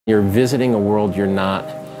You're visiting a world you're not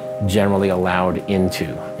generally allowed into.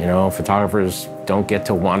 You know, photographers don't get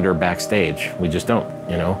to wander backstage. We just don't,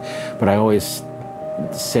 you know. But I always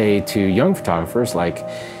say to young photographers, like,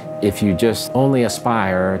 if you just only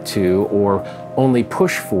aspire to or only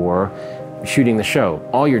push for shooting the show,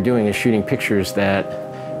 all you're doing is shooting pictures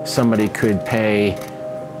that somebody could pay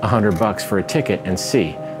 $100 for a ticket and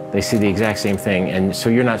see. They see the exact same thing, and so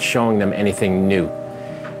you're not showing them anything new.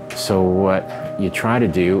 So what you try to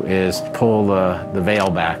do is pull the veil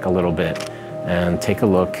back a little bit and take a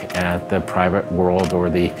look at the private world or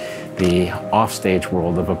the offstage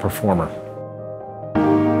world of a performer.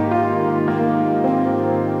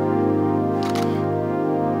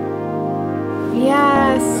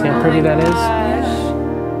 Yes. See how pretty that is?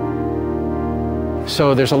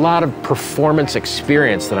 So there's a lot of performance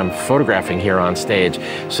experience that I'm photographing here on stage.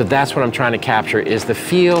 So that's what I'm trying to capture, is the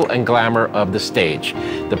feel and glamour of the stage.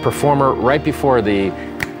 The performer right before the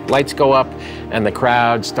lights go up and the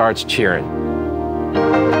crowd starts cheering.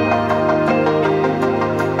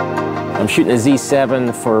 I'm shooting a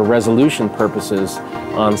Z7 for resolution purposes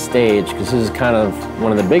on stage, because this is kind of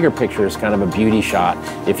one of the bigger pictures, kind of a beauty shot,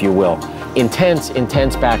 if you will. Intense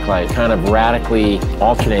backlight, kind of radically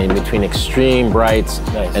alternating between extreme brights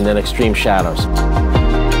and then extreme shadows.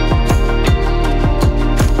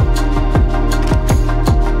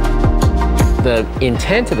 The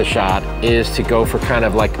intent of the shot is to go for kind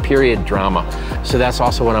of like period drama. So that's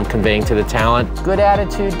also what I'm conveying to the talent. Good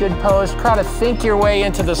attitude, good pose, try to think your way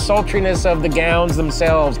into the sultriness of the gowns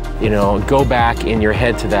themselves. You know, go back in your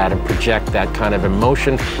head to that and project that kind of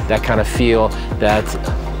emotion, that kind of feel, that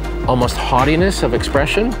almost haughtiness of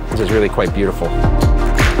expression. This is really quite beautiful.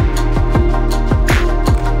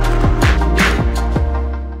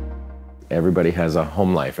 Everybody has a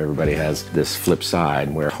home life. Everybody has this flip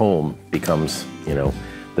side where home becomes, you know,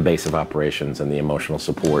 the base of operations and the emotional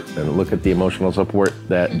support. And look at the emotional support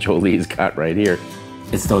that Joli's got right here.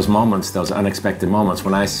 It's those moments, those unexpected moments.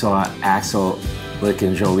 When I saw Axel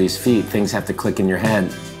licking Joli's feet, things have to click in your head.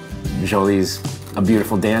 Joli's a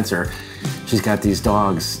beautiful dancer. She's got these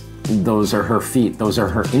dogs. Those are her feet. Those are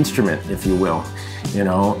her instrument, if you will, you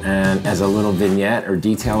know, and as a little vignette or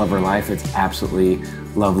detail of her life, it's absolutely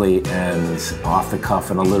lovely and off the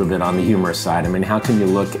cuff and a little bit on the humorous side. I mean, how can you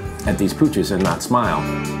look at these pooches and not smile?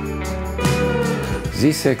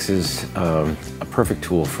 Z6 is a perfect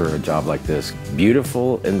tool for a job like this.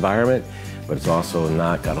 Beautiful environment, but it's also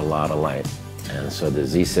not got a lot of light. And so the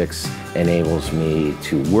Z6 enables me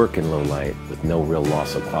to work in low light with no real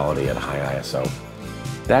loss of quality at high ISO.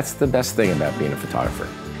 That's the best thing about being a photographer.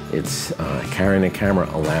 It's carrying a camera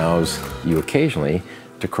allows you occasionally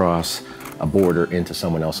to cross a border into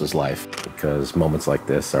someone else's life, because moments like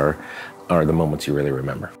this are the moments you really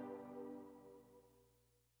remember.